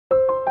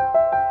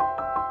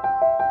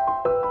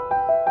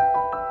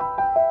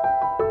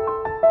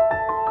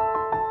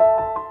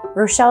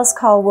Rochelle's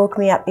call woke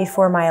me up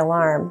before my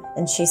alarm,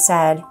 and she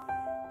said,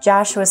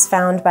 "Josh was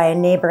found by a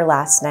neighbor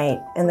last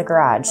night in the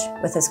garage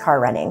with his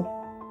car running."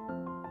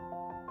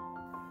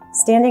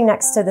 Standing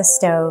next to the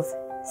stove,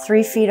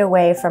 3 feet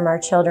away from our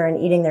children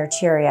eating their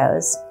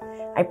Cheerios,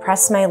 I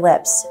pressed my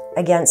lips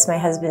against my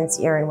husband's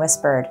ear and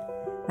whispered,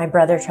 "My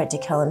brother tried to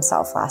kill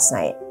himself last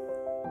night."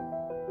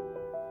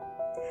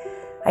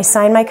 I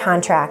signed my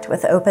contract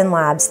with Open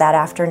Labs that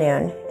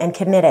afternoon and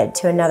committed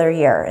to another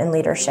year in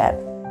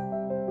leadership.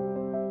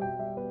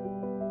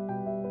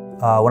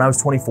 When I was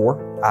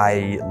 24,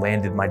 I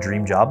landed my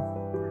dream job.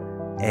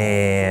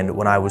 And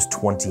when I was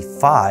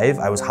 25,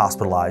 I was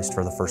hospitalized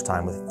for the first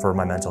time for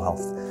my mental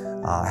health.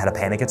 I had a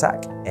panic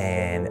attack,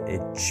 and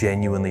it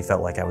genuinely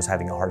felt like I was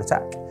having a heart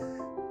attack.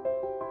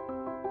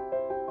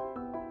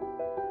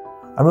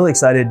 I'm really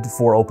excited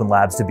for Open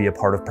Labs to be a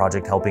part of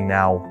Project Helping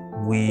now.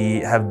 We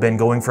have been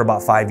going for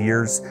about 5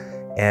 years,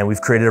 and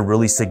we've created a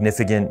really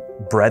significant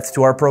breadth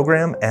to our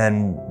program,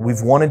 and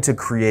we've wanted to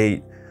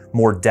create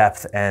more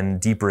depth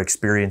and deeper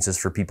experiences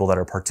for people that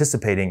are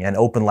participating, and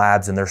Open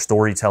Labs and their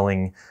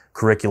storytelling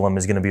curriculum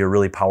is going to be a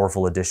really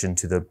powerful addition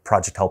to the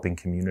Project Helping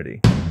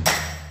community.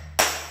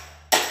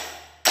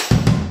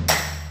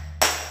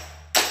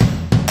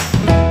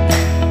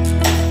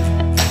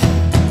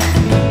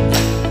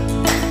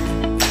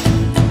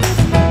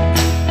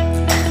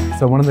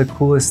 So one of the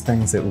coolest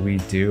things that we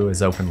do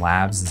as Open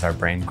Labs is our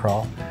brain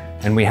crawl.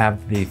 And we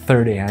have the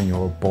 3rd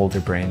annual Boulder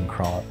Brain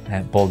Crawl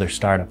at Boulder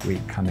Startup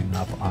Week coming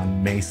up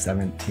on May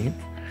 17th.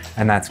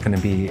 And that's going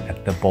to be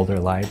at the Boulder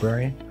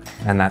Library,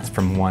 and that's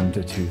from 1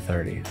 to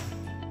 2:30.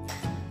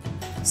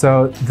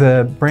 So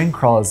the brain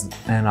crawl is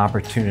an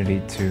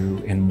opportunity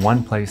to, in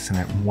one place and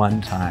at one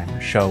time,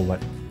 show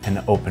what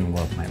an open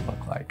world might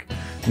look like.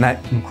 And that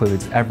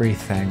includes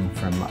everything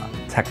from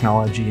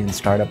technology and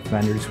startup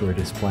vendors who are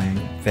displaying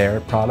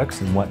their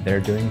products and what they're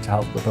doing to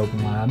help with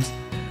Open Labs,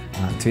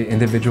 to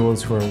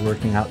individuals who are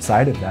working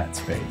outside of that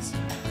space,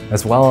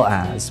 as well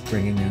as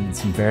bringing in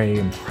some very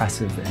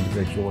impressive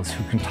individuals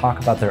who can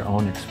talk about their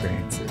own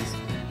experiences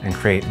and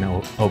create an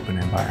open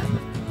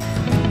environment.